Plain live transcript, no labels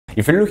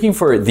If you're looking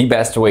for the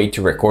best way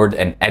to record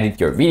and edit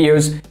your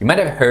videos, you might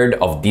have heard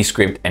of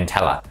Descript and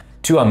Tella,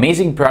 two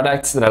amazing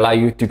products that allow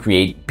you to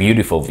create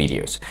beautiful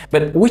videos.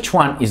 But which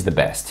one is the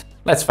best?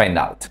 Let's find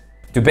out.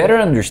 To better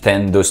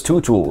understand those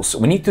two tools,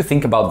 we need to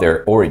think about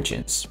their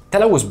origins.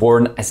 Tella was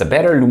born as a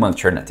better Loom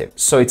alternative,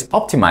 so it's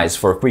optimized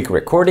for quick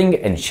recording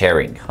and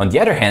sharing. On the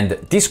other hand,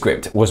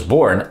 Descript was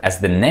born as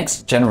the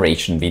next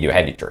generation video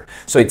editor,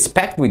 so it's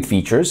packed with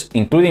features,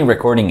 including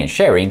recording and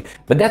sharing,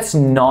 but that's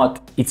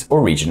not its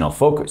original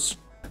focus.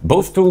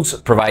 Both tools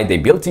provide a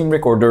built-in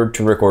recorder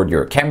to record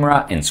your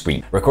camera and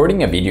screen.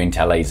 Recording a video in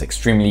Tella is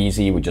extremely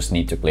easy. We just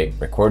need to click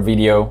Record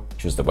Video,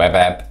 choose the web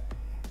app,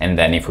 and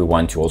then if we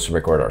want to also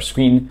record our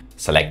screen,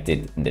 select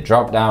it in the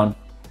drop-down,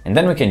 and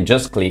then we can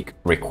just click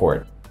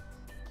Record.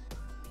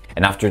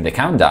 And after the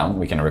countdown,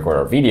 we can record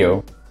our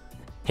video.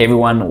 Hey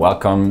everyone,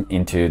 welcome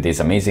into this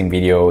amazing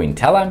video in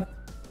Tella.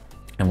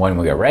 And when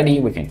we are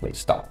ready, we can click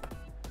Stop.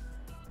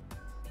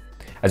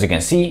 As you can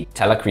see,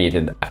 Tella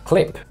created a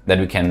clip that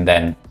we can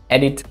then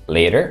edit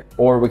later,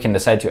 or we can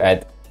decide to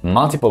add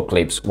multiple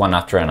clips one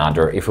after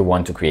another if we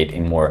want to create a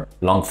more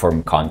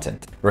long-form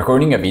content.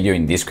 Recording a video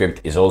in Descript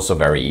is also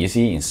very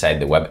easy. Inside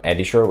the web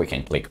editor, we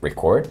can click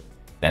Record,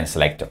 then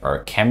select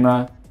our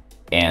camera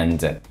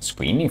and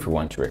screen if we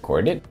want to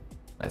record it.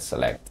 Let's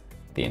select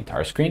the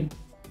entire screen.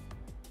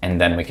 And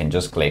then we can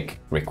just click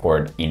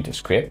Record into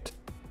Script.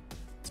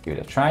 Let's give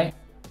it a try.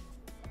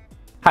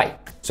 Hi,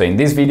 so in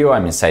this video,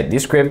 I'm inside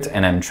Descript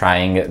and I'm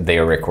trying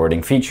their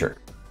recording feature.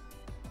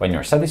 When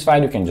you're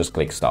satisfied, you can just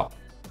click Stop.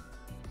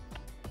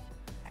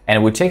 And it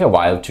will take a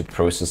while to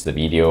process the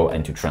video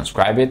and to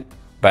transcribe it,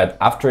 but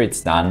after it's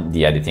done,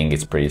 the editing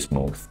is pretty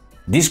smooth.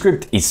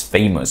 Descript is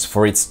famous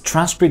for its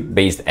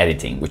transcript-based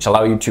editing, which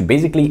allows you to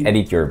basically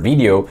edit your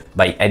video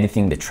by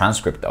editing the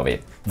transcript of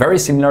it, very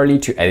similarly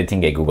to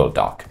editing a Google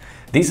Doc.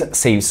 This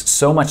saves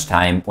so much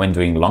time when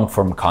doing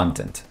long-form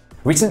content.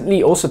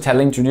 Recently, also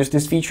Tella introduced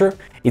this feature.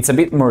 It's a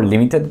bit more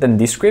limited than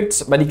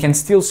Descript, but it can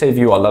still save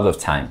you a lot of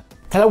time.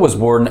 Tella was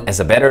born as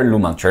a better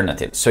Loom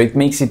alternative, so it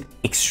makes it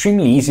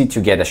extremely easy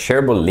to get a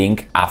shareable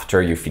link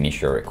after you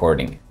finish your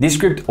recording.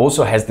 Descript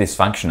also has this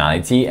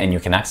functionality and you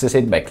can access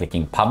it by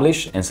clicking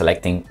Publish and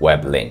selecting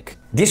Web Link.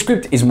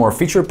 Descript is more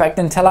feature-packed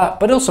than Tella,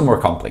 but also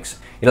more complex.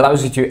 It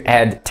allows you to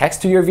add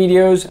text to your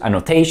videos,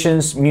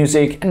 annotations,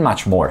 music, and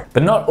much more.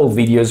 But not all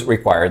videos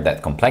require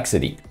that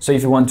complexity. So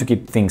if you want to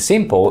keep things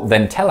simple,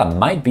 then Tella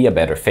might be a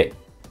better fit.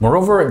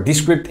 Moreover,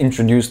 Descript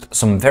introduced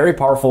some very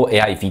powerful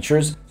AI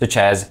features such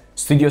as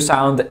Studio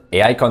Sound,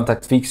 AI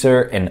Context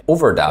Fixer, and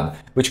Overdub,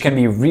 which can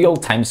be real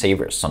time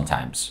savers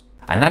sometimes.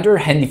 Another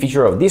handy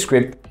feature of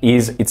Descript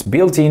is its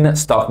built-in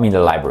stock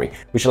media library,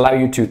 which allows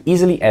you to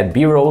easily add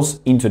B-rolls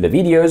into the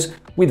videos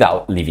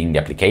without leaving the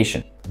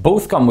application.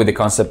 Both come with the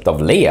concept of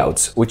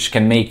layouts, which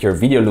can make your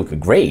video look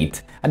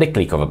great at the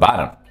click of a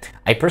button.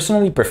 I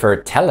personally prefer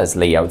Tella's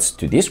layouts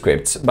to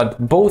Descript's,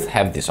 but both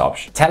have this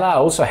option. Tella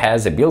also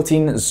has a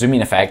built-in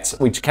zoom-in effect,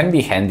 which can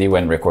be handy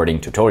when recording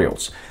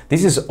tutorials.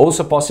 This is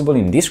also possible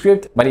in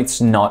Descript, but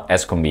it's not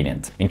as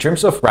convenient. In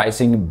terms of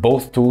pricing,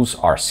 both tools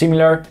are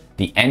similar.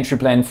 The entry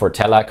plan for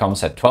Tella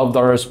comes at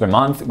 $12 per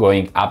month,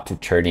 going up to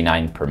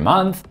 $39 per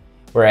month,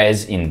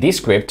 whereas in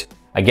Descript,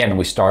 again,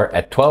 we start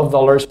at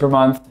 $12 per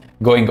month,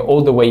 going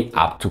all the way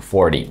up to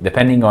 $40,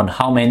 depending on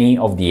how many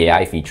of the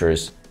AI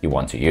features you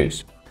want to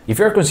use. If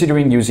you're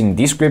considering using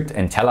Descript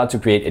and Tella to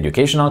create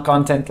educational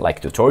content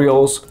like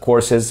tutorials,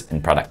 courses,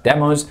 and product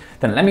demos,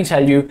 then let me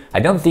tell you, I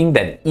don't think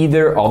that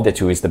either of the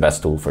two is the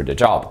best tool for the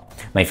job.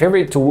 My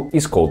favorite tool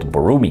is called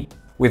Borumi.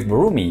 With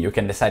Borumi, you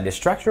can decide the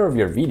structure of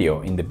your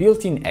video in the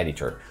built-in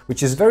editor,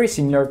 which is very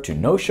similar to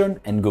Notion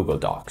and Google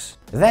Docs.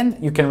 Then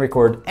you can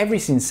record every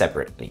scene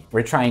separately,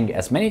 retrying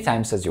as many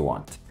times as you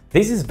want.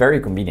 This is very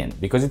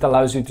convenient because it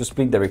allows you to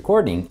split the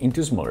recording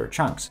into smaller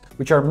chunks,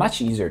 which are much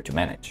easier to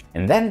manage.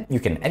 And then you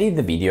can edit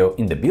the video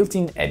in the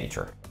built-in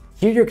editor.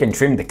 Here you can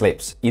trim the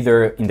clips,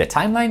 either in the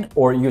timeline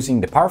or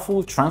using the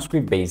powerful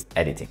transcript-based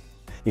editing.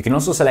 You can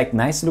also select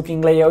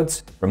nice-looking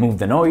layouts, remove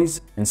the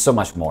noise, and so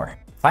much more.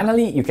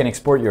 Finally, you can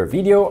export your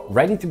video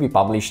ready to be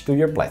published to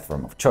your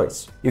platform of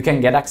choice. You can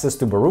get access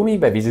to Borumi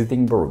by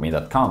visiting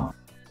borumi.com.